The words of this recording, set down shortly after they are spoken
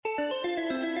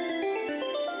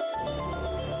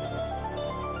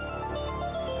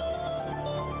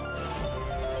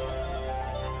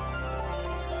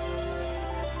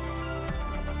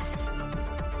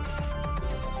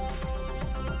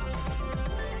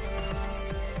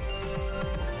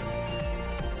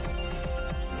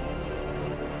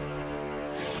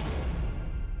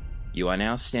You are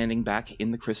now standing back in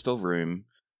the crystal room.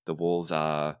 The walls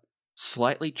are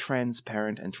slightly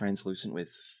transparent and translucent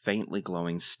with faintly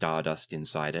glowing stardust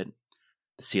inside it.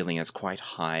 The ceiling is quite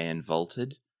high and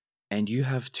vaulted, and you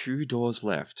have 2 doors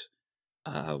left.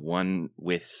 One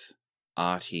with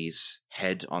Artie's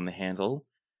head on the handle,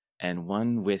 and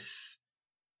one with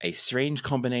a strange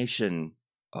combination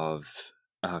of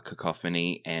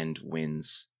Cacophony and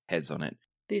Wynn's heads on it.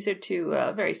 These are 2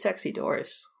 very sexy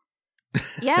doors.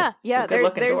 Yeah. Some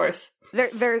good-looking doors.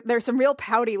 There's some real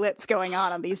pouty lips going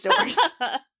on these doors.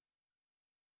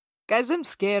 Guys, I'm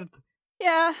scared.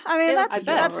 Yeah, I mean,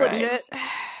 that's right. legit.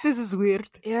 This is weird.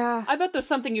 Yeah. I bet there's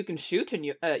something you can shoot and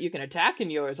you can attack in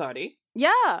yours, Artie.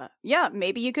 Yeah.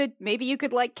 Maybe you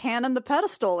could like cannon the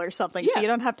pedestal or something, so Yeah. you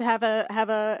don't have to have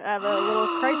a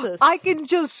little crisis. I can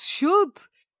just shoot.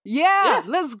 Yeah,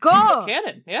 let's go.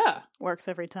 Cannon, yeah. Works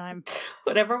every time.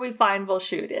 Whatever we find, we'll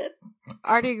shoot it.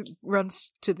 Artie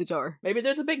runs to the door. Maybe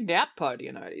there's a big nap party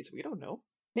in Artie's. We don't know.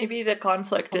 Maybe the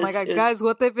conflict Oh is... my god, is- guys,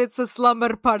 what if it's a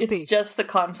slumber party? It's just the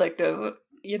conflict of,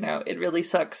 it really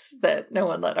sucks that no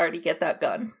one let Artie get that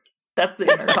gun. That's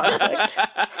the inner conflict.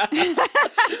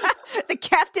 The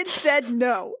captain said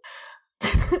no.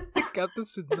 Captain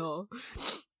said no.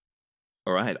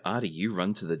 All right, Artie, you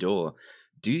run to the door.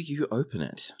 Do you open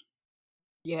it?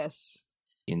 Yes.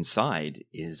 Inside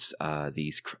is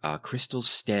these crystal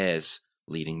stairs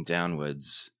leading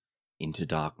downwards into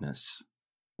darkness.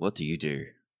 What do you do?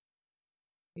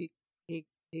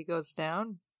 He goes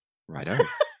down. Righto.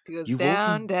 He goes You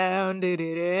down, walking-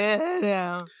 down,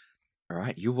 down. All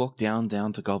right, you walk down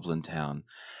to Goblin Town.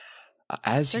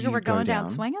 As Figure you we're go going down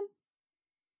swinging?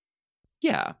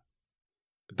 Yeah.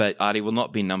 But Artie will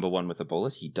not be number 1 with a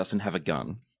bullet. He doesn't have a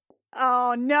gun.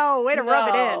 Oh no, way to rub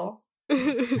it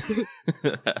in.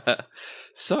 No.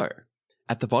 So,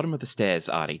 at the bottom of the stairs,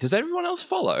 Artie, does everyone else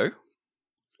follow?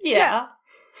 Yeah.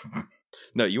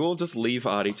 No, you all just leave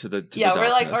Artie to the Yeah, we're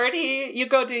like, darkness. Artie, you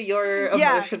go do your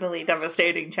Yeah. emotionally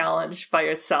devastating challenge by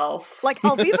yourself. Like,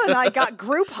 Alviva and I got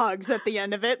group hugs at the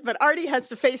end of it, but Artie has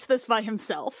to face this by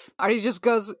himself. Artie just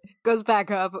goes back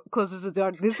up, closes the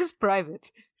door. This is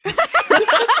private.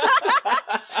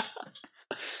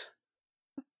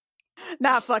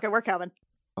 Nah, fuck it, we're coming.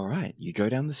 All right, you go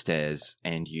down the stairs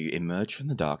and you emerge from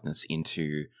the darkness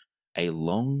into a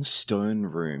long stone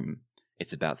room.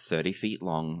 It's about 30 feet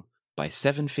long by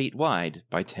 7 feet wide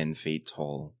by 10 feet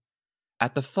tall.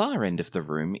 At the far end of the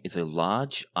room is a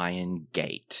large iron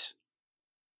gate.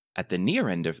 At the near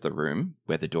end of the room,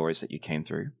 where the door is that you came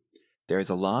through, there is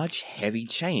a large, heavy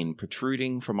chain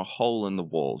protruding from a hole in the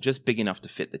wall, just big enough to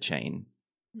fit the chain.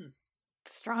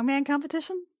 Strongman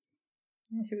competition?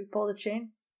 Should we pull the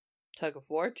chain? Tug of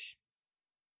war.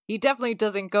 He definitely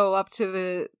doesn't go up to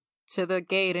the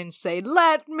gate and say,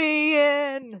 "Let me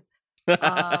in."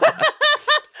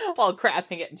 While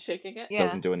grabbing it and shaking it. Yeah.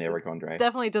 Doesn't do an Eric Andre.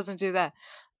 Definitely doesn't do that.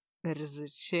 There is a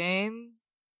chain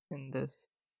in the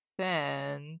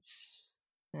fence,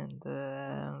 and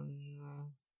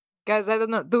guys, I don't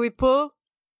know. Do we pull?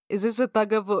 Is this a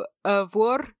tug of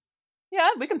war? Yeah,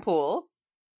 we can pull.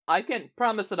 I can't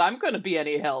promise that I'm going to be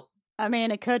any help. I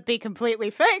mean, it could be completely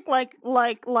fake, like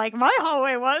my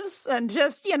hallway was, and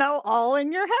just, all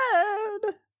in your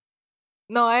head.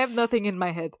 No, I have nothing in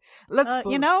my head. Let's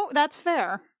pull. That's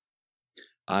fair.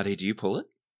 Artie, do you pull it?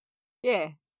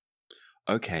 Yeah.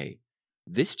 Okay,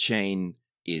 this chain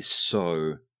is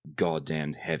so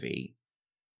goddamn heavy.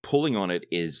 Pulling on it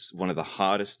is one of the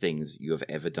hardest things you have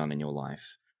ever done in your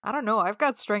life. I don't know. I've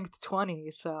got strength 20,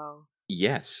 so...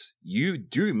 Yes, you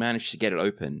do manage to get it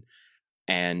open.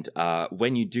 And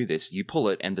when you do this, you pull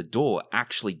it and the door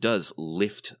actually does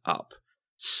lift up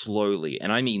slowly.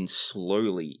 And I mean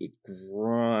slowly. It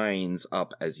grinds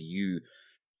up as you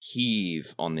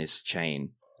heave on this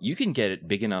chain. You can get it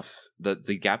big enough, the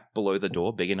gap below the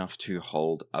door, big enough to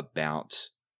hold about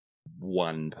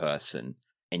 1 person.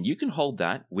 And you can hold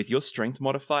that with your strength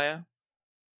modifier.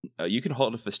 You can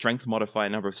hold it for strength modifier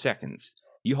number of seconds.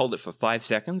 You hold it for 5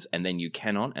 seconds, and then you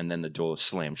cannot, and then the door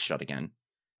slams shut again.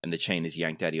 And the chain is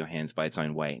yanked out of your hands by its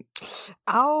own weight.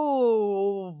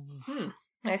 Ow!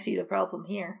 I see the problem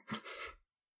here.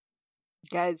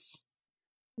 Guys,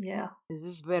 Yeah. this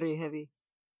is very heavy.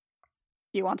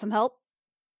 You want some help?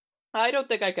 I don't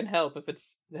think I can help if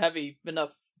it's heavy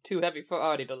enough, too heavy for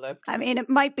Artie to lift. I mean, it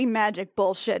might be magic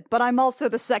bullshit, but I'm also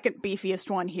the second beefiest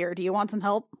one here. Do you want some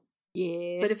help?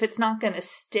 Yes. But if it's not going to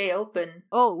stay open...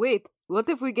 Oh, wait. What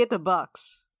if we get a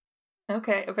box?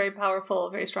 Okay, a very powerful,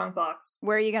 very strong box.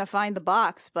 Where are you gonna find the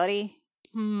box, buddy?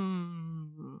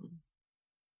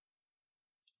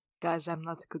 Guys, I'm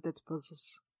not good at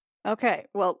puzzles. Okay,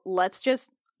 well, let's just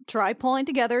try pulling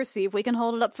together, see if we can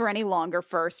hold it up for any longer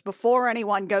first, before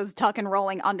anyone goes tuck and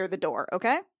rolling under the door,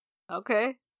 okay?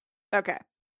 Okay. Okay.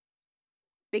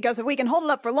 Because if we can hold it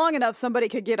up for long enough, somebody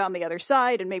could get on the other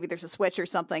side, and maybe there's a switch or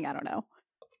something, I don't know.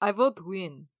 I vote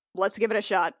win. Let's give it a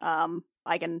shot.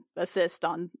 I can assist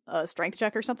on a strength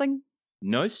check or something.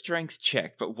 No strength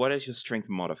check, but what is your strength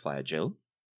modifier, Jill?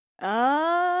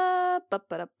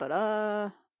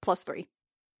 +3.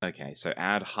 Okay, so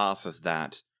add half of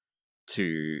that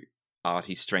to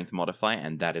Artie's strength modifier,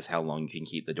 and that is how long you can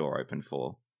keep the door open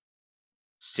for.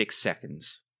 6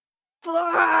 seconds.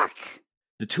 Fuck!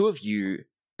 The two of you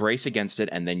brace against it,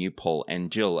 and then you pull.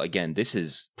 And Jill, again, this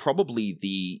is probably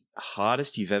the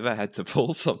hardest you've ever had to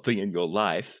pull something in your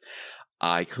life.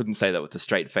 I couldn't say that with a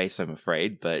straight face, I'm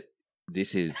afraid, but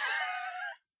this is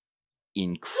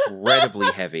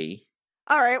incredibly heavy.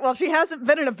 All right, well, she hasn't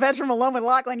been in a bedroom alone with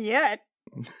Lachlan yet.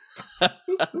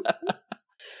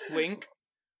 Wink.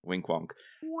 Wink wonk.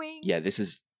 Wing. Yeah, this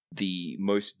is the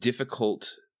most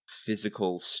difficult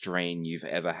physical strain you've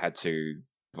ever had to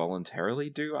voluntarily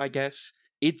do, I guess.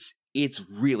 It's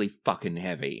really fucking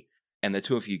heavy. And the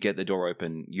two of you get the door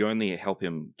open. You only help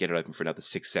him get it open for another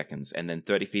 6 seconds. And then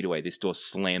 30 feet away, this door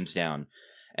slams down.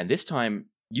 And this time,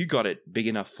 you got it big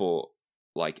enough for,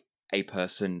 like, a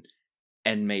person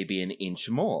and maybe an inch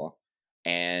more.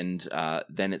 And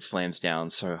then it slams down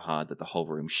so hard that the whole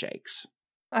room shakes.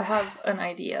 I have an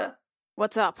idea.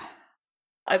 What's up?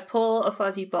 I pull a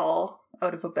fuzzy ball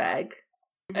out of a bag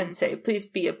and say, please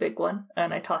be a big one,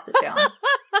 and I toss it down.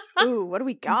 Ooh, what do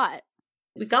we got?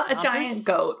 We got a Nompers? giant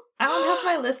goat. I don't have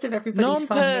my list of everybody's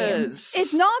fun names.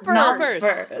 It's Nompers!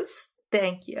 Nompers.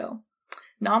 Thank you.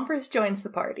 Nompers joins the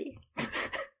party.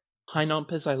 Hi,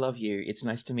 Nompers, I love you. It's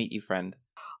nice to meet you, friend.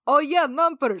 Oh yeah,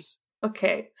 numbers.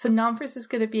 Okay, so Nompers is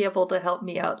going to be able to help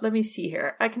me out. Let me see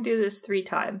here. I can do this 3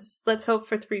 times. Let's hope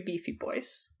for 3 beefy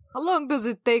boys. How long does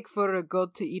it take for a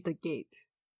goat to eat a gate?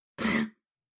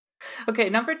 Okay,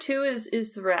 number 2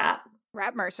 is the rat.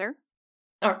 Rat Mercer.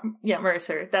 Oh, yeah,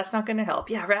 Mercer. That's not going to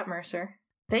help. Yeah, Rat Mercer.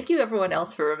 Thank you, everyone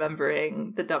else, for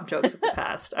remembering the dumb jokes of the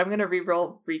past. I'm going to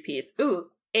re-roll repeats.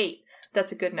 Ooh, 8.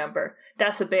 That's a good number.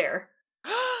 That's a bear.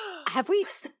 Have we...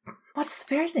 What's the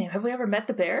bear's name? Have we ever met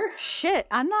the bear? Shit,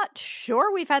 I'm not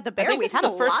sure we've had the I bear. think We've this is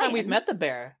had the a first lion. time we've met the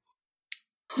bear.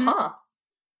 Huh.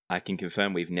 I can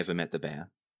confirm we've never met the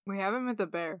bear. We haven't met the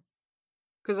bear.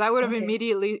 Because I would have Okay.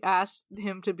 immediately asked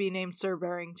him to be named Sir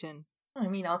Barrington. I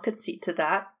mean, I'll concede to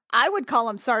that. I would call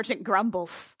him Sergeant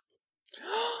Grumbles.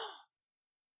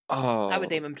 Oh. I would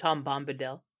name him Tom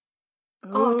Bombadil.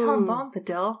 Oh, Tom Ooh.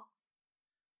 Bombadil.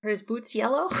 Are his boots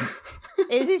yellow?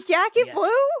 Is his jacket Yes. blue?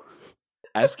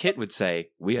 As Kit would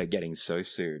say, we are getting so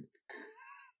sued.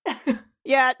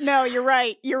 Yeah, no, you're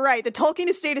right. You're right. The Tolkien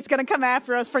estate is going to come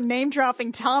after us for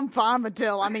name-dropping Tom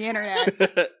Bombadil on the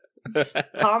internet.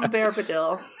 Tom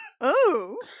Barbadil.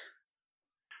 Ooh.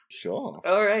 Sure.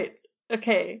 All right.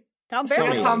 Okay. Tom So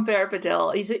Sorry. Barbadil. Tom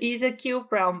Barbadil. He's a cute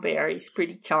brown bear. He's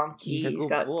pretty chunky. He's a He's good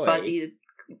got boy. fuzzy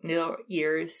little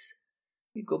ears.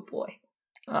 He's a good boy.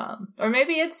 Or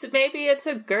maybe it's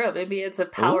a girl. Maybe it's a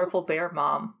powerful bear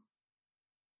mom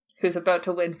who's about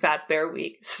to win Fat Bear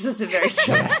Week. This is a very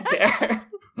chunky bear.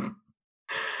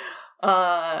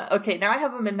 Okay, now I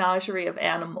have a menagerie of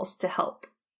animals to help.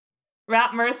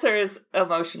 Rat Mercer's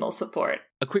emotional support.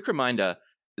 A quick reminder,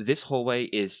 this hallway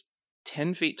is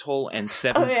 10 feet tall and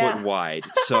 7 Oh, yeah. foot wide.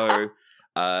 So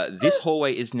this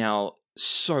hallway is now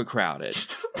so crowded.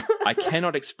 I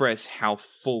cannot express how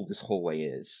full this hallway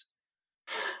is.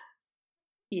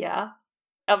 Yeah.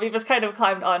 Alviva's kind of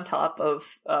climbed on top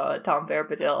of Tom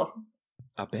Barbadil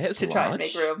I bet it's to try and large.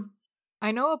 make room.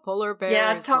 I know a polar bear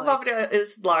Yeah, is Tom like... Barbadil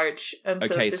is large, and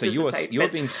so Okay, this so is a you're tight you're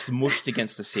fit. being smushed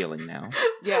against the ceiling now.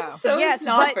 Yeah. So Yes, is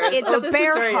but Nompers. it's Oh, a this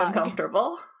bear is very hug.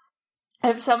 uncomfortable.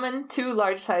 I've summoned 2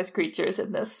 large-sized creatures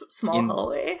in this small In-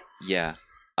 hallway. Yeah.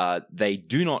 They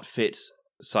do not fit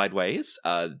sideways.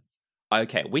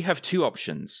 Okay, we have 2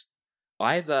 options.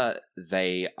 Either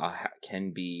they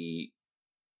can be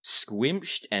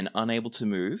squinched and unable to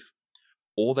move,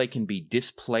 or they can be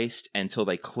displaced until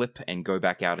they clip and go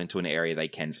back out into an area they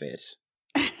can fit.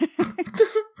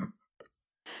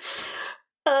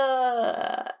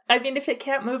 I mean, if they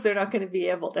can't move, they're not going to be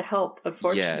able to help,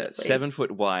 unfortunately. Yeah, 7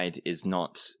 foot wide does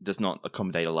not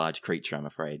accommodate a large creature, I'm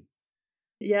afraid.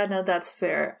 Yeah, no, that's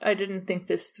fair. I didn't think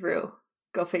this through.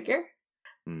 Go figure.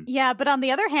 Yeah, but on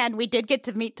the other hand, we did get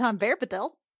to meet Tom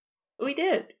Barbadil. We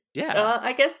did. Yeah.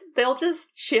 I guess they'll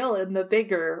just chill in the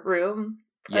bigger room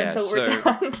Yeah, until we're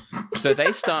done. So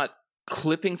they start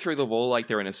clipping through the wall like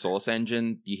they're in a Source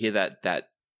engine. You hear that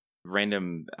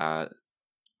random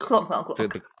Clunk, clunk,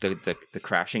 clunk. the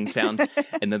crashing sound,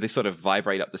 and then they sort of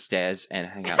vibrate up the stairs and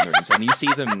hang out in the rooms. And you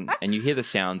see them, and you hear the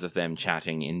sounds of them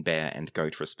chatting in bear and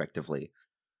goat, respectively.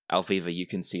 Alviva, you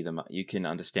can see them, you can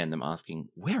understand them asking,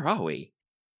 "Where are we?"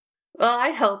 Well, I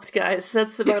helped, guys.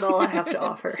 That's about all I have to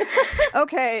offer.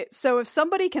 Okay, so if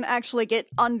somebody can actually get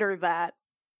under that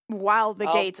while the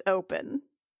I'll- gates open.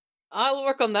 I'll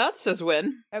work on that, says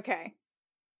Win. Okay.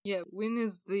 Yeah, Win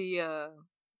is the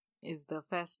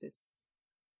fastest.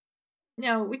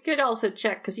 Now, we could also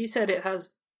check, because you said it has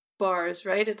bars,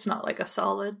 right? It's not like a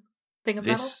solid thing of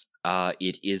metal? This,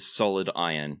 it is solid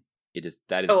iron.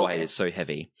 That is Oh, why okay. it is so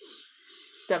heavy.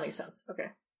 That makes sense.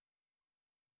 Okay.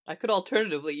 I could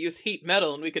alternatively use heat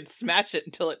metal and we could smash it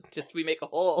until we make a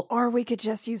hole. Or we could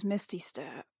just use Misty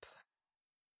Step.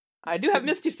 I do have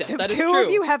Misty Step, that is Two true.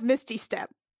 of you have Misty Step.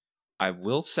 I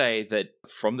will say that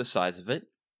from the size of it,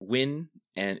 Win,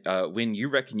 you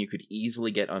reckon you could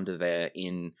easily get under there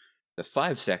in the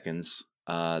 5 seconds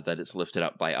that it's lifted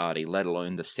up by Artie, let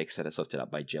alone the 6 that it's lifted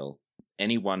up by Jill.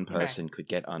 Any one person could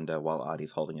get under while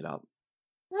Artie's holding it up.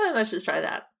 Well, let's just try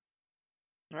that.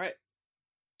 Alright.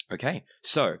 Okay,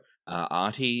 so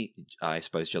Artie, I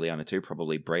suppose Juliana too,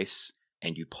 probably brace,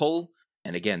 and you pull.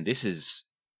 And again, this is...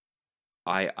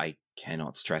 I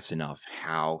cannot stress enough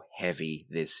how heavy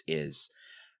this is.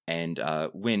 And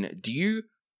Win, do you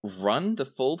run the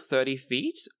full 30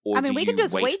 feet? Or I mean, do we you can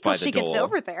just wait till by the she gets door?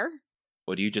 over there.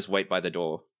 Or do you just wait by the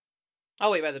door?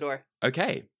 I'll wait by the door.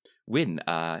 Okay. Win,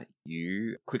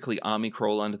 you quickly army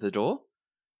crawl under the door,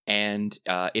 and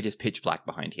it is pitch black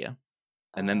behind here.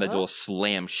 And then the door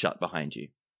slams shut behind you.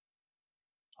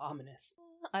 Ominous.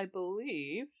 I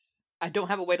believe I don't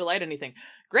have a way to light anything.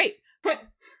 Great.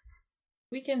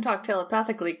 We can talk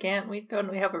telepathically, can't we?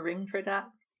 Don't we have a ring for that?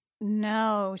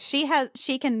 No, she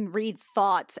can read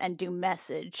thoughts and do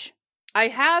message. I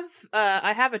have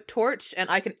a torch and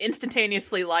I can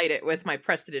instantaneously light it with my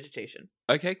prestidigitation.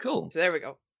 Okay, cool. So there we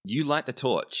go. You light the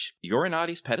torch. You're in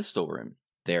Artie's pedestal room.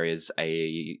 There is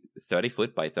a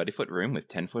 30-foot by 30-foot room with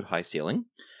 10-foot high ceiling,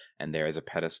 and there is a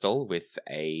pedestal with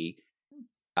a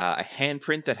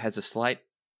handprint that has a slight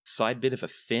side bit of a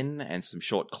fin and some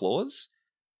short claws,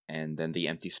 and then the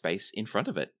empty space in front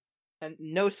of it. And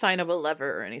no sign of a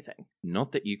lever or anything.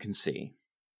 Not that you can see.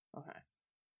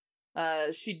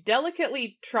 Okay. She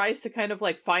delicately tries to kind of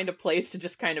like find a place to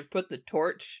just kind of put the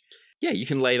torch. Yeah, you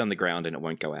can lay it on the ground and it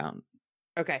won't go out.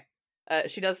 Okay.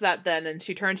 She does that then, and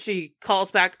she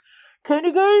calls back, "Can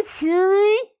you guys hear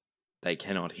me?" They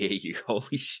cannot hear you.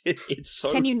 Holy shit, it's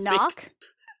so Can you thick. knock?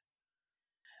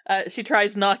 She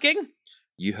tries knocking.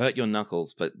 You hurt your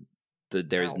knuckles, but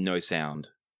there is Ow. no sound.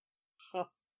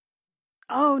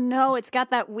 Oh no, it's got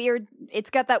that weird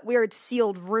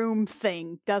sealed room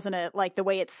thing, doesn't it? Like the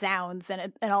way it sounds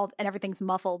and everything's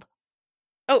muffled.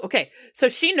 Oh, okay. So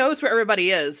she knows where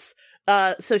everybody is.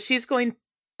 So she's going.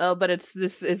 Oh, but is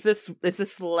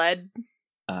this lead?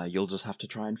 You'll just have to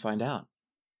try and find out.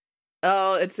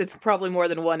 Oh, it's probably more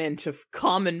than 1 inch of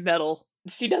common metal.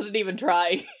 She doesn't even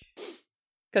try.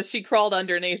 Because she crawled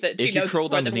underneath it. If She you knows it's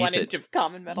crawled more than 1 underneath inch of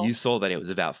common metal. You saw that it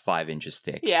was about 5 inches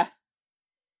thick. Yeah.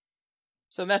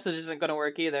 So message isn't going to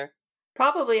work either.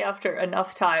 Probably after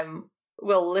enough time,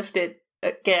 we'll lift it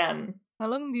again. How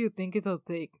long do you think it'll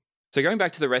take? So going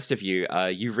back to the rest of you,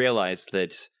 you realize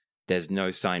that there's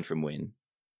no sign from Win,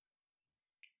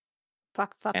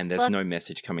 Fuck. and there's no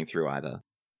message coming through either.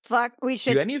 Fuck. We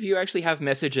should. Do any of you actually have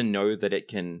message and know that it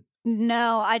can...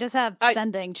 No, I just have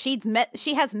sending. She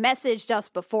has messaged us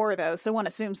before though, so one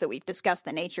assumes that we've discussed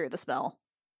the nature of the spell.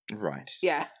 Right.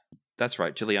 Yeah. That's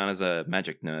right. Juliana's a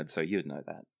magic nerd, so you'd know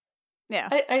that. Yeah.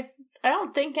 I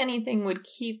don't think anything would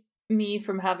keep me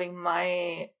from having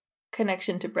my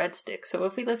connection to breadsticks. So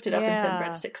if we lift it up and send Yeah.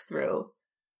 breadsticks through,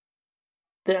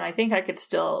 then I think I could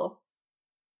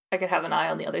have an eye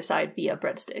on the other side via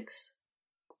breadsticks.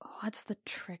 What's the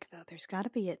trick though? There's got to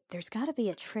be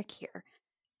a trick here.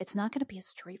 It's not going to be a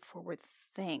straightforward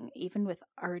thing. Even with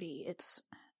Artie, it's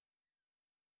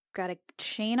got a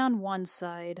chain on one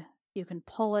side. You can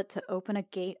pull it to open a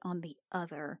gate on the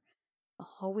other. The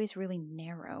hallway's really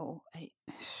narrow.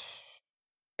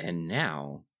 And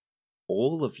now,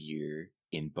 all of you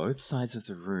in both sides of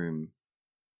the room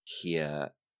hear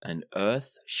an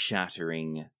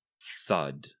earth-shattering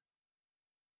thud,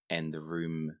 and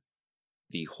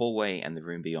the hallway and the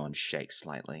room beyond shake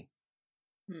slightly.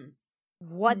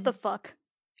 What the fuck?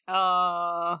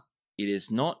 It is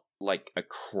not like a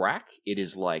crack, it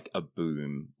is like a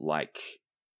boom, like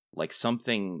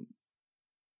something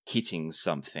hitting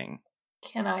something.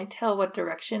 Can I tell what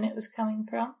direction it was coming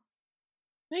from?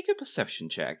 Make a perception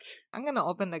check. I'm gonna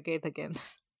open the gate again.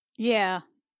 Yeah.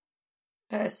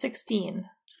 16.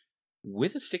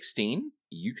 With a 16,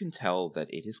 you can tell that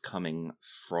it is coming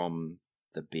from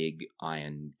the big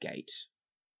iron gate.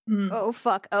 Mm. Oh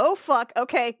fuck! Oh fuck!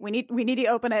 Okay, we need to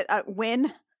open it.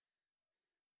 Win.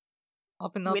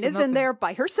 Open, Win is in there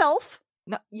by herself.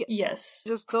 No, Yes.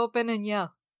 just open and yeah.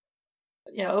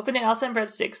 Yeah, open it. I'll send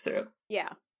Breadsticks through. Yeah.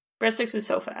 Breadsticks is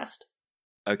so fast.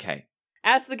 Okay.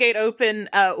 As the gate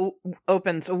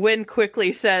opens, Win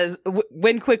quickly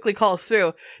calls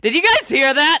through. Did you guys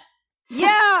hear that?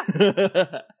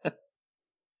 Yeah.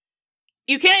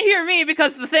 You can't hear me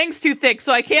because the thing's too thick,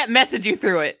 so I can't message you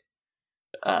through it.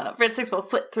 Breadsticks will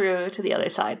flip through to the other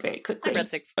side very quickly.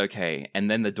 Breadsticks. Okay, and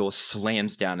then the door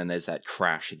slams down and there's that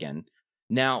crash again.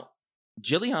 Now,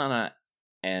 Jilliana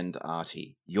and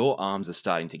Artie, your arms are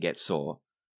starting to get sore.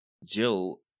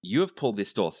 Jill, you have pulled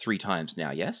this door 3 times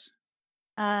now, yes?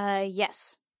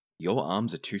 Yes. Your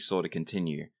arms are too sore to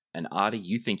continue. And Artie,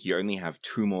 you think you only have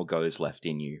 2 more goes left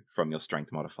in you from your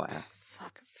strength modifier.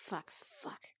 Fuck.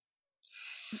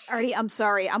 Artie, I'm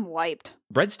sorry. I'm wiped.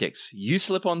 Breadsticks, you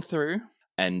slip on through,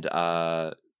 and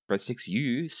Breadsticks,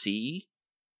 you see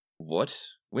what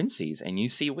Win sees, and you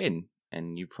see Win,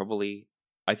 and you probably,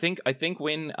 I think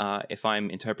Win, if I'm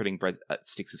interpreting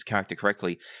Breadsticks' character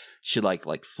correctly, she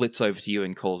like flits over to you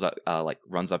and calls up,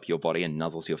 runs up your body and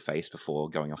nuzzles your face before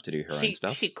going off to do her own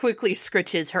stuff. She quickly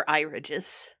scritches her eye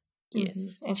ridges.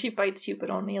 Yes. And she bites you, but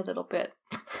only a little bit.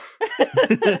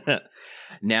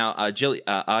 Now,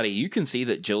 Artie, you can see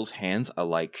that Jill's hands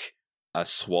are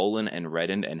swollen and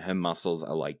reddened, and her muscles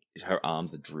are her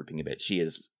arms are drooping a bit. She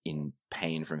is in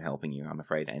pain from helping you, I'm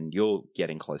afraid, and you're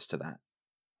getting close to that.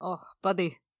 Oh,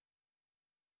 buddy.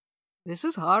 This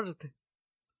is hard.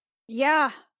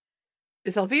 Yeah.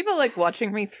 Is Alviva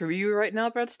watching me through you right now,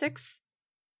 Breadsticks?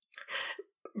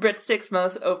 Breadsticks'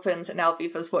 mouth opens and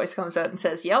Alviva's voice comes out and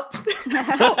says, "Yep."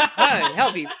 Hi,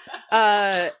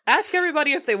 Alviva. Ask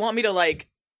everybody if they want me to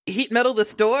heat metal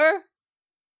this door.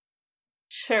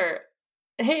 Sure.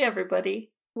 Hey,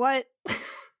 everybody. What?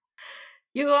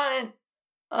 You want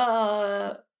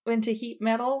when to heat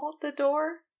metal the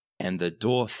door? And the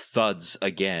door thuds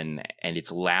again, and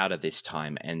it's louder this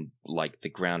time, and the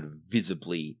ground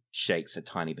visibly shakes a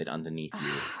tiny bit underneath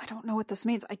you. I don't know what this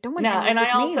means. I don't want No, to know and what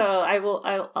this I means. also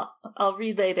I'll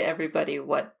relay to everybody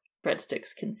what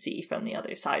Breadsticks can see from the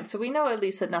other side, so we know at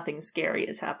least that nothing scary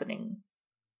is happening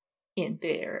in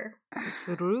there. It's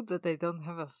rude that they don't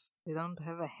have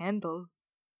a handle.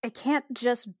 It can't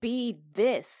just be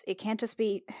this. It can't just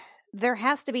be. There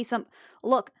has to be some.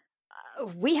 Look,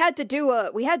 we had to do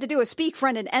a speak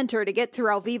friend and enter to get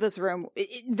through Alviva's room.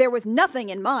 There was nothing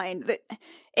in mind.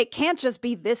 It can't just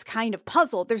be this kind of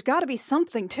puzzle. There's got to be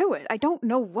something to it. I don't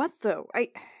know what though.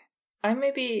 I'm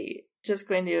maybe just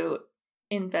going to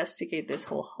investigate this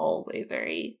whole hallway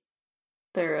very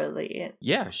thoroughly.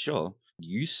 Yeah, sure.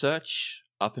 You search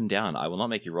up and down. I will not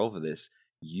make you roll for this.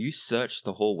 You search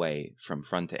the hallway from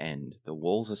front to end. The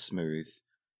walls are smooth.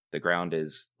 The ground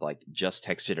is just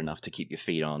textured enough to keep your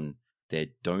feet on. There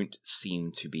don't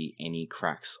seem to be any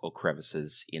cracks or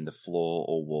crevices in the floor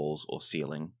or walls or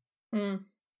ceiling.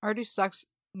 Artie starts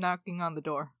knocking on the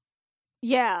door.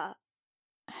 Yeah.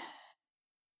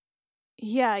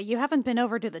 Yeah, you haven't been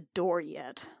over to the door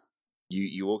yet.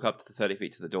 You walk up to the 30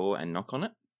 feet to the door and knock on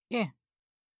it? Yeah.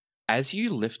 As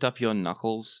you lift up your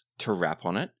knuckles to rap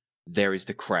on it, there is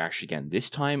the crash again. This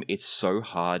time it's so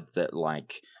hard that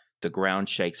the ground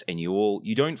shakes and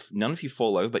none of you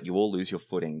fall over, but you all lose your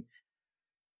footing.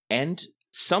 And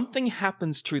something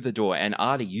happens to the door, and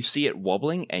Artie, you see it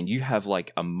wobbling, and you have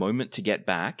a moment to get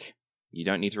back. You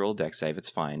don't need to roll a dex save, it's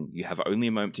fine. You have only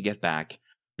a moment to get back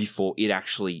before it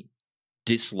actually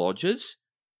dislodges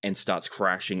and starts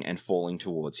crashing and falling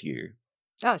towards you.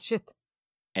 Oh, shit.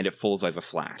 And it falls over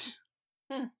flat.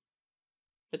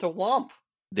 It's a womp.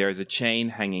 There is a chain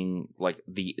hanging,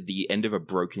 the end of a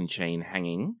broken chain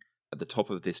hanging at the top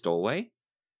of this doorway.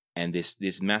 And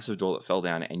this massive door that fell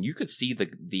down, and you could see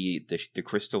the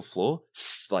crystal floor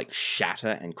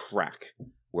shatter and crack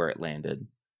where it landed.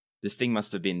 This thing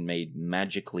must have been made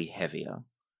magically heavier.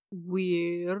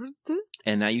 Weird.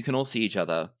 And now you can all see each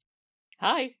other.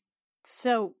 Hi.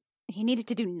 So, he needed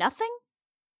to do nothing?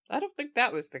 I don't think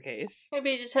that was the case.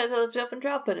 Maybe you just had to lift up and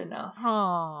drop it enough.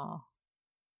 Oh.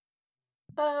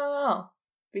 Oh,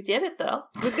 we did it though.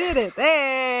 We did it!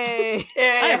 Hey!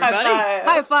 Yay, Hi, everybody.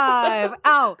 High five!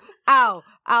 Ow! Ow!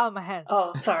 Ow, my head.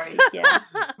 Oh, sorry. Yeah.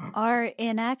 Our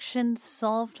inaction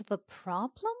solved the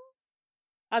problem?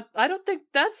 I don't think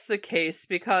that's the case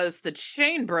because the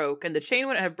chain broke, and the chain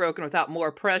wouldn't have broken without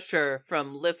more pressure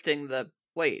from lifting the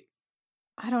weight.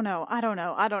 I don't know.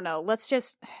 Let's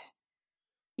just...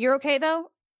 You're okay,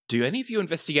 though? Do any of you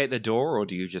investigate the door, or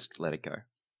do you just let it go?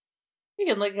 You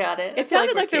can look at it. I It feel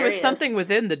sounded we're like there was curious. something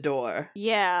within the door.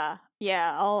 Yeah.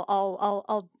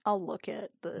 I'll look at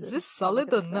the. Is this I'll look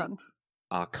solid at or the not? thing.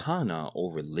 Arcana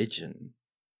or religion?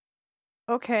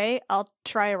 Okay, I'll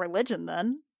try a religion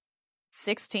then.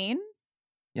 16.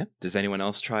 Yep. Does anyone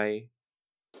else try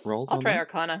rolls? I'll on try that?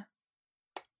 Arcana.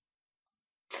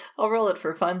 I'll roll it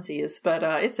for funsies, but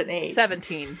it's an 8.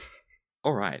 17.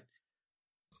 All right.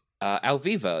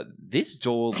 Alviva, this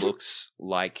door looks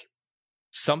like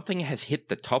something has hit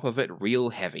the top of it real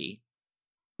heavy.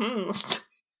 Hmm.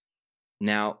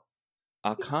 Now,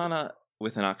 Arcana,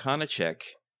 with an Arcana check,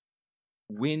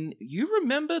 when you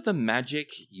remember the magic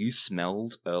you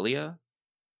smelled earlier,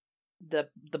 The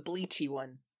bleachy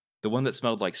one. the one that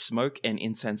smelled like smoke and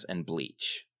incense and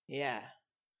bleach, Yeah.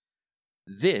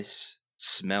 this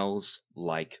smells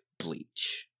like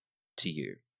bleach to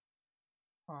you.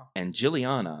 Huh. And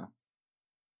Juliana,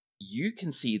 you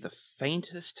can see the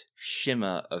faintest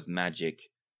shimmer of magic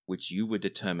which you were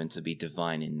determined to be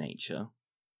divine in nature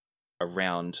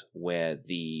around where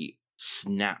the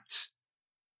snapped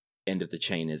end of the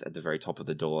chain is at the very top of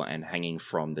the door and hanging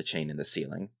from the chain in the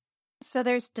ceiling. So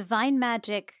there's divine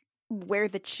magic where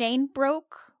the chain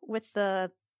broke with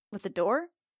the door?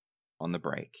 On the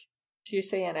break. So you're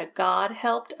saying a god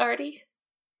helped Artie?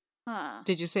 Huh.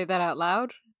 Did you say that out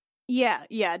loud? Yeah.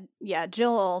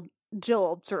 Jill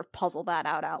sort of puzzle that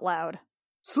out loud.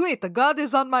 Sweet, the god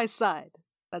is on my side.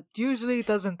 That usually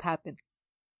doesn't happen.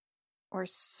 Or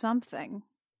something.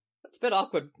 That's a bit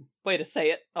awkward way to say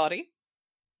it, Audie.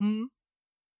 Hmm?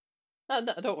 No,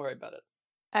 don't worry about it.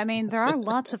 I mean, there are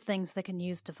lots of things that can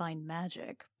use divine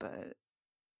magic, but...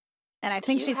 And I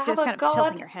think you she's have just a kind of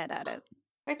tilting god? her head at it.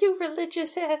 Are you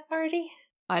religious, Artie?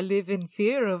 I live in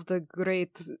fear of the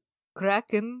great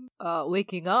Kraken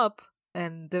waking up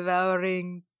and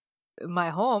devouring my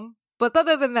home. But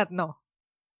other than that, no.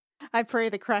 I pray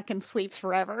the Kraken sleeps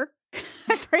forever.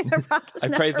 I pray the rock is I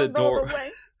never pray the rolled door- away.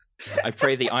 I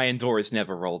pray the iron door is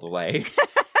never rolled away.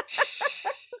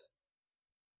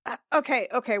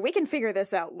 Okay, we can figure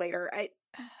this out later.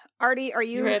 Artie, are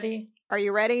You you ready? Are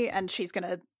you ready? And she's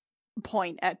gonna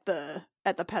point at the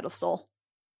pedestal.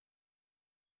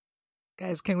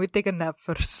 Guys, can we take a nap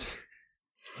first?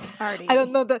 Artie, I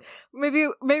don't know that. Maybe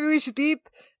we should eat.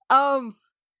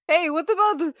 Hey, what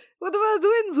about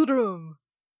Wynn's room?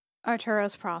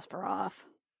 Arturos Prosperoth.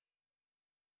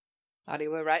 Audie,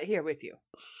 we're right here with you.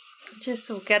 Just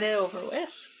so get it over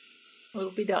with.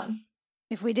 It'll be done.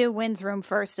 If we do Wynn's room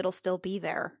first, it'll still be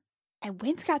there. And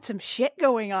Wynn's got some shit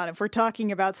going on if we're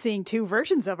talking about seeing two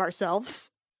versions of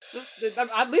ourselves.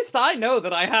 At least I know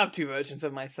that I have two versions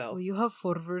of myself. Oh, you have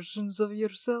 4 versions of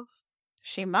yourself?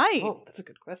 She might. Oh, that's a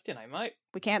good question. I might.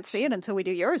 We can't see it until we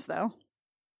do yours, though.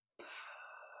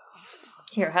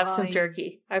 Here, have some Fine.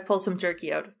 jerky. I pulled some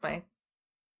jerky out of my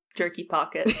jerky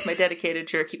pocket, my dedicated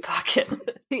jerky pocket.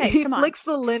 Hey, He come on. flicks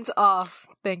the lint off.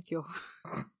 Thank you.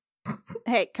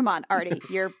 Hey, come on, Artie.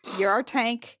 You're our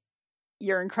tank.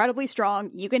 You're incredibly strong.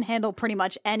 You can handle pretty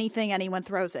much anything anyone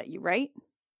throws at you, right?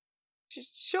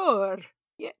 Sure.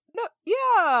 Yeah. No.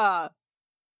 Yeah.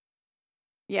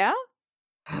 Yeah?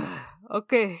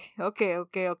 Okay.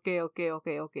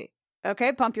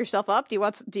 Okay, pump yourself up. Do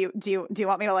you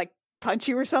want me to like punch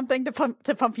you or something to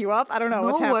pump you up? I don't know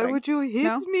what's No, happening. why would you hit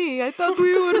No? me? I thought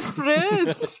we were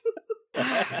friends.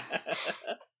 I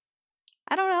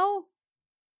don't know.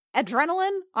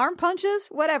 Adrenaline, arm punches,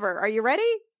 whatever. Are you ready?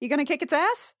 You gonna kick its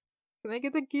ass? Can I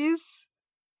get a kiss?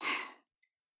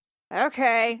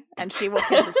 Okay. And she will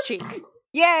kiss his cheek.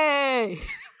 Yay!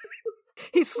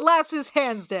 He slaps his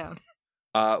hands down.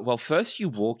 Well, first you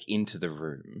walk into the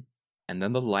room, and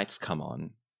then the lights come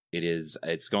on.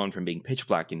 It's gone from being pitch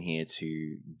black in here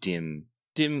to dim,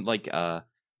 like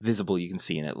visible. You can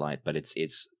see in it light, but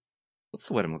it's what's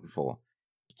the word I'm looking for?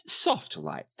 Soft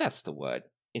light. That's the word.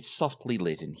 It's softly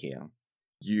lit in here.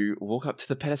 You walk up to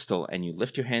the pedestal and you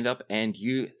lift your hand up and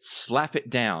you slap it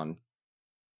down,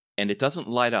 and it doesn't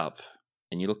light up.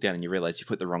 And you look down and you realize you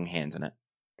put the wrong hand in it.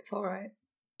 It's alright.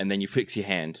 And then you fix your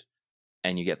hand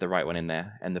and you get the right one in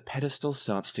there, and the pedestal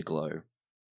starts to glow.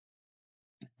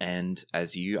 And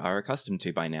as you are accustomed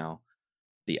to by now,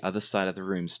 the other side of the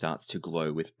room starts to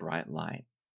glow with bright light.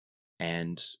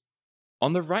 And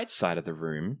on the right side of the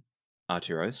room,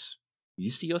 Arturos,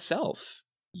 you see yourself.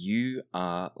 You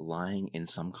are lying in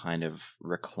some kind of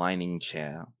reclining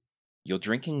chair. You're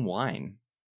drinking wine.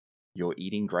 You're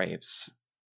eating grapes.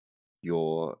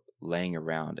 You're laying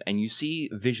around, and you see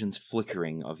visions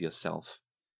flickering of yourself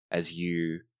as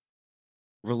you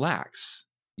relax,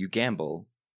 you gamble,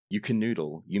 you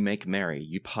canoodle, you make merry,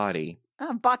 you party.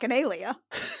 Bacchanalia.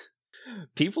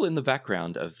 People in the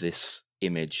background of this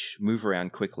image move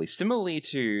around quickly, similarly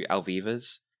to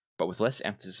Alviva's, but with less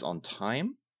emphasis on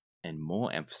time and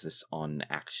more emphasis on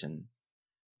action.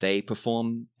 They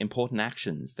perform important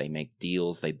actions. They make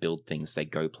deals, they build things, they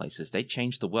go places, they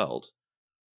change the world.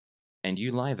 And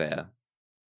you lie there,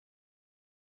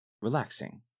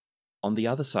 relaxing. On the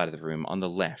other side of the room, on the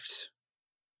left,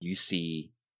 you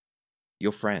see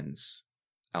your friends,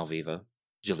 Alviva,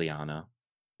 Juliana,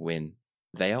 Wynne.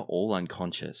 They are all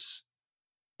unconscious,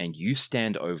 and you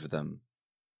stand over them,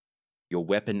 your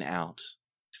weapon out,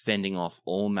 fending off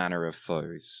all manner of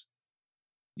foes.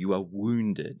 You are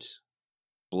wounded.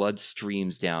 Blood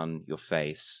streams down your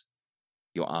face,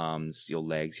 your arms, your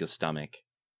legs, your stomach.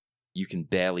 You can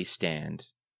barely stand.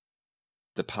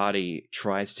 The party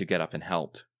tries to get up and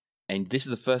help, and this is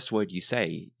the first word you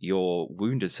say. Your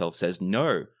wounded self says,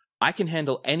 "No, I can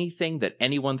handle anything that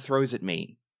anyone throws at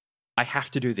me. I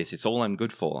have to do this. It's all I'm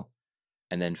good for."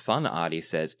 And then fun Artie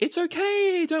says, "It's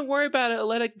okay. Don't worry about it.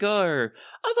 Let it go.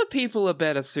 Other people are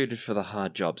better suited for the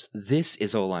hard jobs. This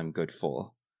is all I'm good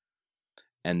for."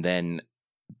 And then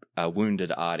a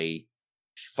wounded Artie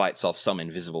fights off some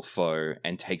invisible foe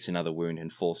and takes another wound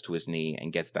and falls to his knee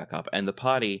and gets back up. And the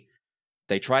party,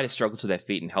 they try to struggle to their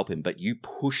feet and help him, but you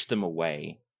push them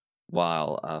away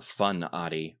while fun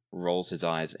Artie rolls his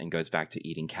eyes and goes back to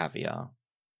eating caviar.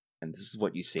 And this is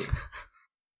what you see.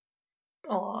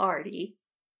 Oh, Artie.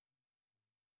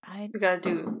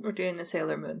 We're doing the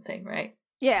Sailor Moon thing, right?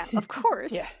 Yeah, of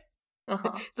course. Yeah.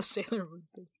 Uh-huh. The Sailor Moon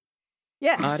thing.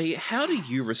 Yeah. Artie, how do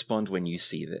you respond when you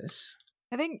see this?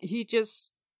 I think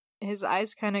his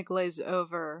eyes kind of glaze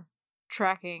over,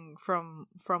 tracking from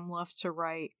left to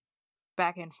right,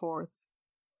 back and forth.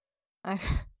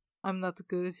 I'm not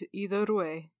good either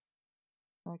way.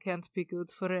 I can't be good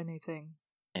for anything.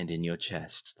 And in your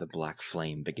chest, the black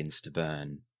flame begins to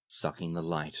burn, sucking the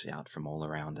light out from all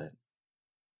around it.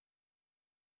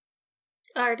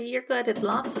 Artie, you're good at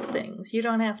lots of things. You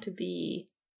don't have to be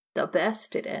the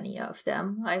best at any of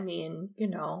them. I mean, you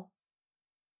know,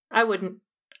 I wouldn't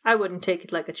take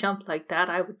it like a chump like that.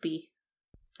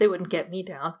 They wouldn't get me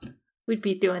down. We'd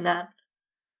be doing that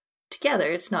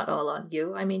together. It's not all on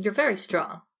you. I mean, you're very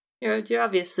strong. You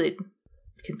obviously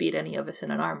can beat any of us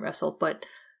in an arm wrestle, but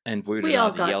and Wounded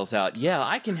Artie yells out, "Yeah,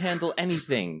 I can handle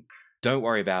anything. Don't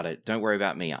worry about it. Don't worry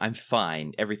about me. I'm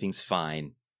fine. Everything's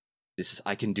fine.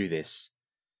 I can do this."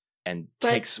 And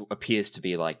appears to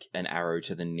be like an arrow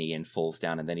to the knee and falls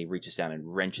down, and then he reaches down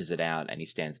and wrenches it out, and he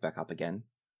stands back up again.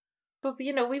 But,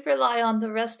 you know, we rely on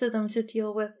the rest of them to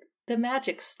deal with the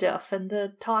magic stuff and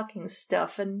the talking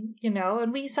stuff, and, you know,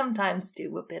 and we sometimes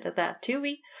do a bit of that too.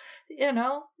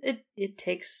 It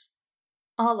takes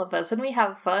all of us, and we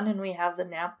have fun, and we have the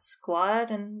nap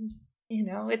squad, and, you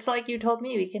know, it's like you told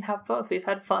me, we can have both. We've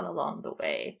had fun along the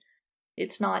way.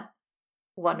 It's not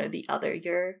one or the other.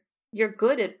 You're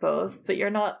good at both, but you're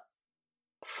not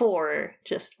for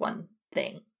just one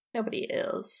thing. Nobody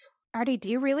is. Artie, do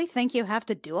you really think you have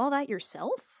to do all that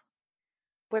yourself?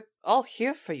 We're all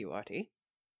here for you, Artie.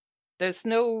 There's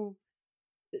no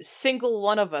single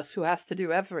one of us who has to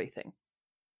do everything.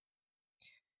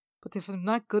 But if I'm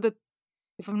not good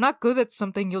at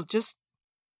something, you'll just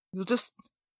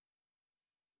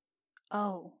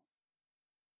Oh.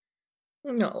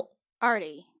 No.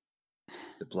 Artie.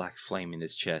 The black flame in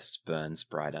his chest burns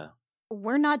brighter.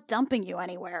 We're not dumping you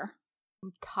anywhere.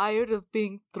 I'm tired of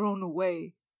being thrown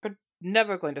away. We're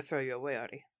never going to throw you away,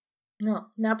 Artie. No,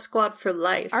 nap squad for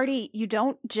life. Artie, you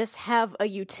don't just have a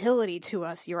utility to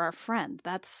us, you're our friend.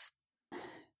 That's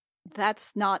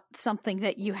not something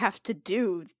that you have to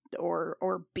do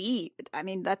or be. I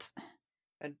mean, that's...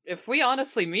 And if we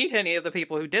honestly meet any of the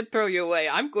people who did throw you away,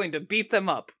 I'm going to beat them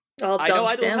up. I know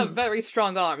I don't have very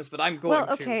strong arms, but I'm going to.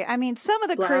 Well, okay, I mean, some of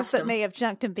the crews Blast that him. may have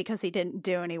junked him because he didn't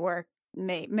do any work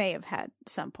may have had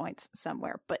some points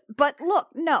somewhere. But look,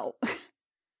 no.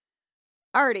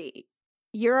 Artie,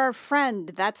 you're our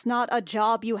friend. That's not a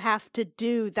job you have to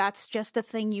do. That's just a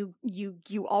thing you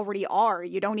already are.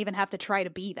 You don't even have to try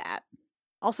to be that.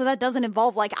 Also, that doesn't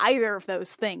involve, like, either of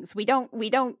those things. We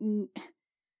don't...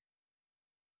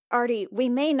 Artie, we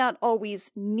may not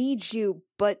always need you,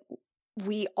 but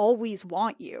we always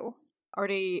want you.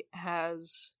 Artie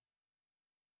has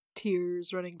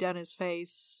tears running down his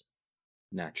face.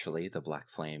 Naturally, the black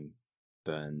flame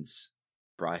burns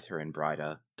brighter and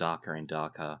brighter, darker and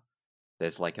darker.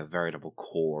 There's like a veritable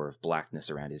core of blackness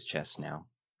around his chest now.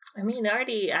 I mean,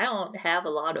 Artie, I don't have a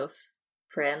lot of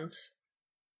friends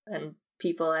and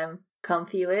people I'm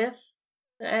comfy with.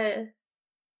 I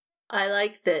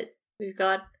like that we've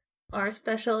got our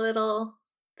special little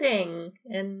thing,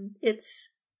 and it's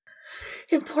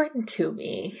important to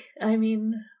me. I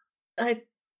mean, I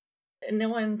no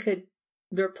one could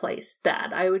replace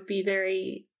that. I would be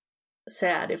very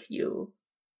sad if you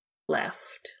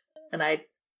left. And I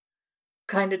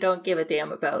kind of don't give a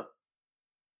damn about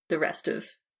the rest of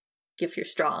if you're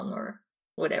strong or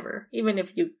whatever. Even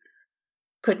if you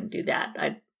couldn't do that,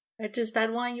 I'd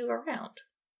want you around.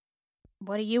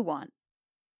 What do you want?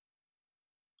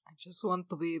 I just want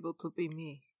to be able to be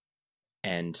me.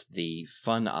 And the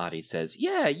fun Artie says,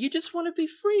 yeah, you just want to be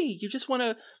free. You just want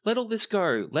to let all this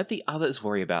go. Let the others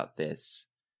worry about this.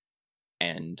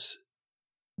 And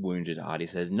wounded Artie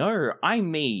says, no,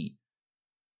 I'm me.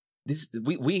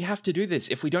 We have to do this.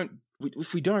 If we don't,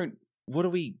 what are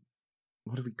we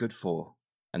good for?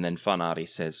 And then fun Artie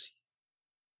says,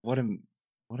 what am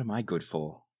I good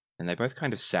for? And they both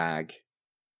kind of sag.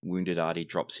 Wounded Artie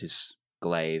drops his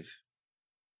glaive.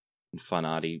 And fun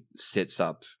Artie sits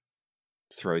up,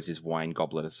 throws his wine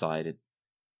goblet aside. It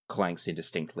clanks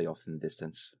indistinctly off in the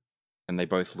distance. And they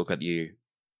both look at you,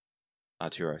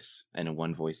 Arturos, and in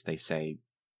one voice they say,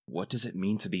 what does it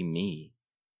mean to be me?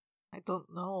 I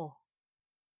don't know.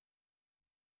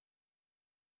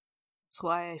 That's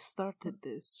why I started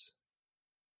this.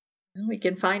 We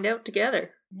can find out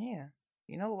together. Yeah.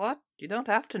 You know what? You don't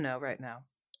have to know right now.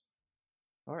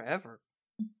 Or ever.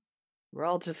 We're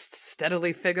all just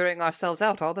steadily figuring ourselves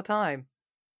out all the time.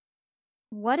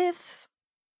 What if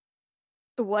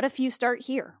you start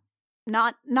here?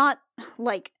 Not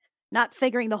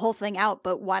figuring the whole thing out,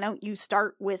 but why don't you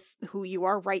start with who you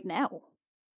are right now?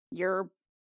 You're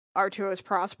Arturos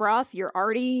Prosperoth, you're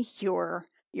arty, you're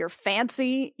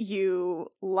fancy, you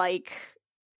like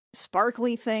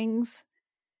sparkly things.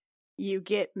 You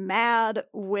get mad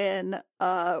when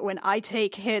I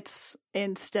take hits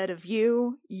instead of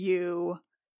you. You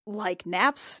like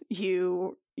naps.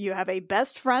 You have a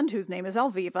best friend whose name is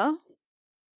Alviva.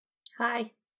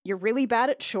 Hi. You're really bad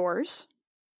at chores.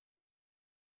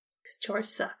 'Cause chores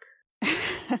suck.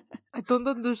 I don't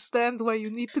understand why you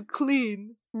need to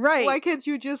clean. Right. Why can't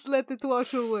you just let it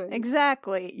wash away?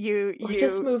 Exactly. You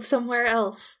just move somewhere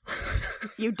else.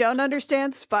 You don't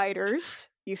understand spiders.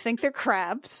 You think they're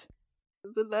crabs.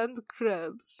 The land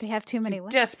crabs. They have too many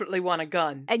legs. Desperately want a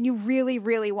gun. And you really,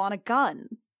 really want a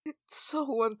gun. So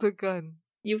want a gun.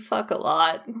 You fuck a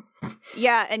lot.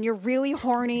 Yeah, and you're really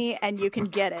horny and you can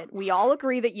get it. We all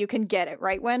agree that you can get it,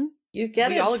 right, Wen? You get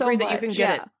We it all so agree much. that you can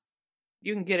get it.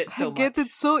 You can get it so I much. get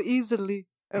it so easily.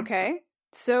 Okay.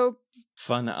 So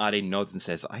Fun Artie nods and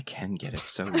says, I can get it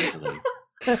so easily.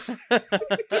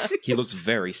 He looks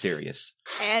very serious.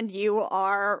 and you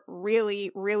are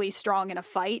really, really strong in a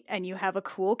fight, and you have a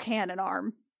cool cannon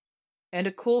arm. And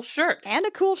a cool shirt. And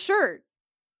a cool shirt.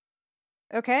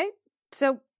 Okay?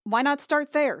 So why not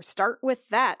start there? Start with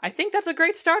that. I think that's a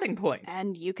great starting point.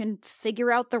 And you can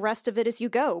figure out the rest of it as you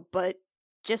go, but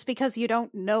just because you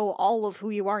don't know all of who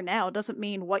you are now doesn't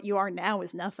mean what you are now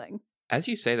is nothing. As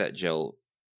you say that, Jill,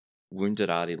 wounded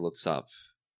Artie looks up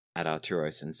at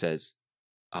Arturos and says,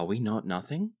 are we not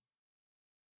nothing?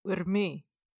 We're me.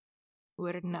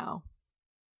 We're now.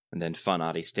 And then Fun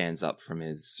Artie stands up from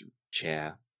his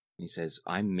chair and he says,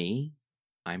 I'm me?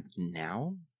 I'm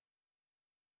now?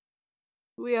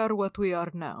 We are what we are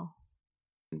now.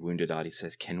 And wounded Artie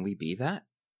says, can we be that?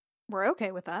 We're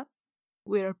okay with that.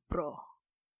 We're pro.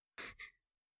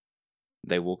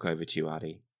 They walk over to you,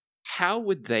 Artie. How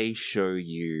would they show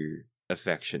you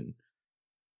affection?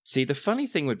 See, the funny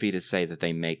thing would be to say that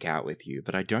they make out with you,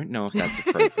 but I don't know if that's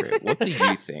appropriate. What do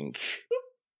you think?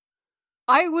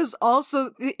 I was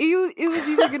also... It was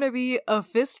either going to be a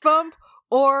fist bump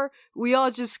or we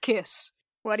all just kiss.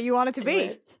 What do you want it to Do be?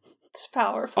 it. It's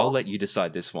powerful. I'll let you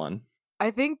decide this one.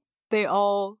 I think they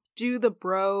all do the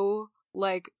bro,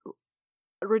 like,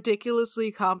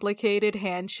 ridiculously complicated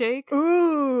handshake.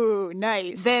 Ooh,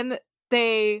 nice. Then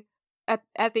they,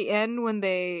 at the end, when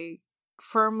they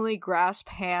firmly grasp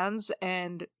hands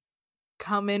and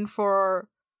come in for,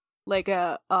 like,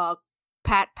 a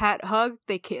pat hug,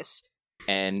 they kiss.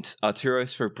 And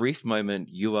Arturos, for a brief moment,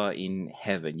 you are in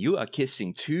heaven. You are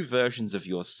kissing two versions of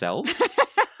yourself.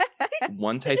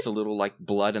 One tastes a little like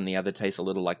blood and the other tastes a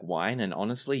little like wine, and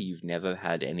honestly, you've never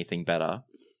had anything better.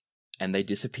 And they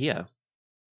disappear.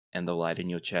 And the light in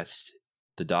your chest,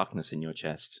 the darkness in your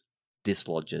chest,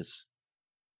 dislodges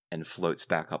and floats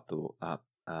back up out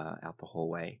the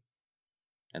hallway.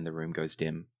 And the room goes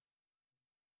dim.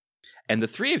 And the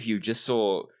three of you just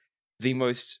saw the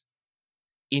most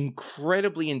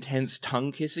incredibly intense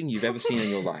tongue kissing you've ever seen in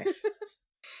your life.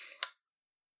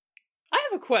 I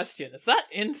have a question. Is that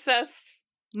incest?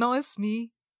 No, it's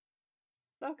me.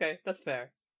 Okay, that's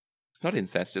fair. It's not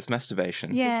incest, it's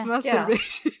masturbation. Yeah, It's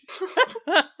masturbation.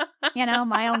 you know,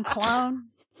 my own clone.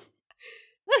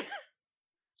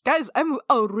 Guys, I'm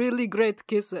a really great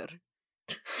kisser.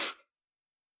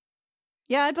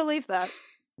 Yeah, I believe that.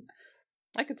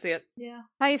 I could see it. Yeah,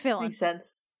 How you feeling? makes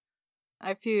sense.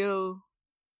 I feel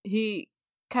he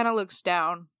kind of looks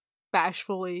down,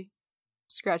 bashfully,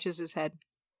 scratches his head.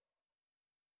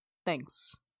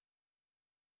 Thanks.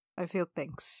 I feel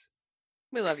thanks.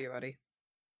 We love you, Artie.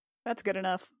 That's good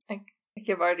enough. I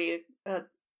give Artie a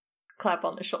clap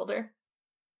on the shoulder.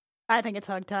 I think it's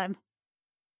hug time.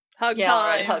 Hug Yeah, time.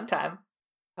 alright, hug time.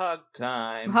 Hug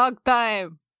time. Hug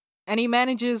time! And he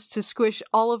manages to squish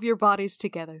all of your bodies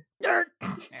together. Ow.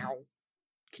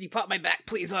 Can you pop my back,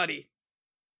 please, Artie?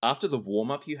 After the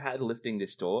warm up you had lifting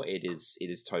this door, it is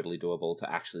totally doable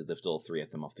to actually lift all three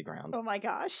of them off the ground. Oh my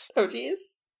gosh. Oh,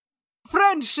 geez.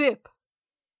 Friendship!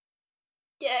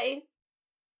 Yay.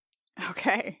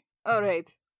 Okay.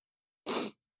 Alright.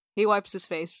 He wipes his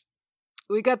face.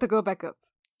 We got to go back up.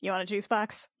 You want a juice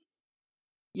box?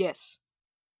 Yes.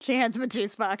 She hands him a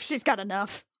juice box. She's got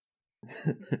enough.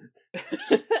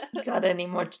 You got any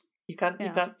more? You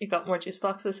got more juice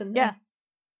boxes in there?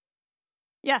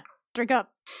 Yeah. Drink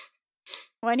up.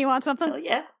 When you want something? Hell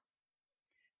yeah.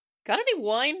 Got any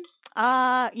wine?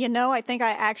 I think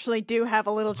I actually do have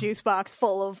a little juice box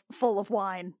full of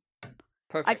wine.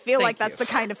 Perfect. I feel Thank like that's you.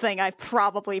 the kind of thing I've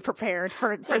probably prepared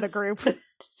for the That's- group.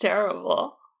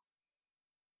 Terrible.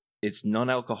 It's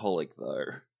non-alcoholic though.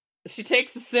 She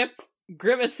takes a sip,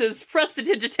 grimaces,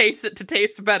 prestidigitates it to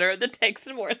taste better, and then takes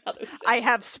some more another sip. I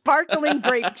have sparkling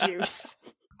grape juice.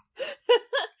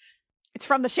 It's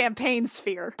from the champagne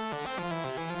sphere.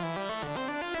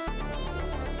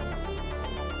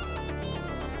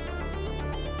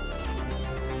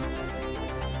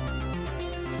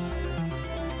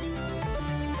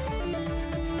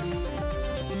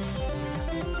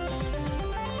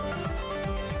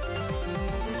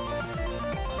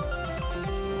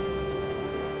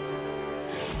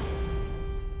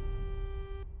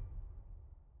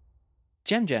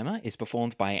 Gem Jammer is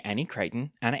performed by Annie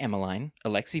Creighton, Anna Emmeline,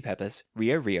 Alexi Peppers,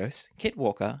 Rio Rios, Kit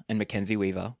Walker, and Mackenzie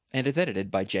Weaver, and is edited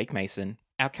by Jake Mason.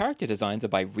 Our character designs are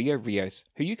by Rio Rios,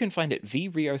 who you can find at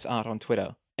vriosart on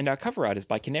Twitter, and our cover art is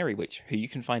by Canary Witch, who you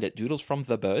can find at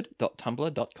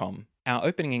doodlesfromthebird.tumblr.com. Our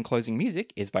opening and closing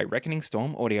music is by Reckoning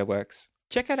Storm AudioWorks.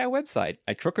 Check out our website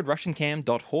at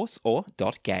crookedrussiancam.horse or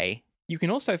 .gay. You can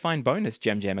also find bonus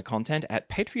Gem Jammer content at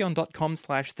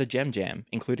patreon.com/thegemjam,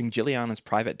 including Jilliana's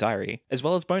private diary, as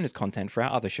well as bonus content for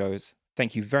our other shows.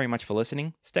 Thank you very much for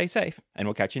listening, stay safe, and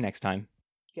we'll catch you next time.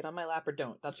 Get on my lap or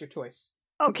don't. That's your choice.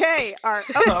 Okay,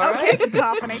 okay, Alright.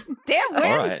 cacophony. Damn, Win.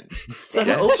 Alright. It's an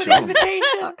Yeah, open sure.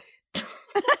 invitation.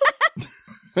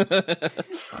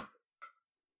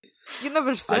 You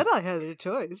never said I had a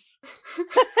choice.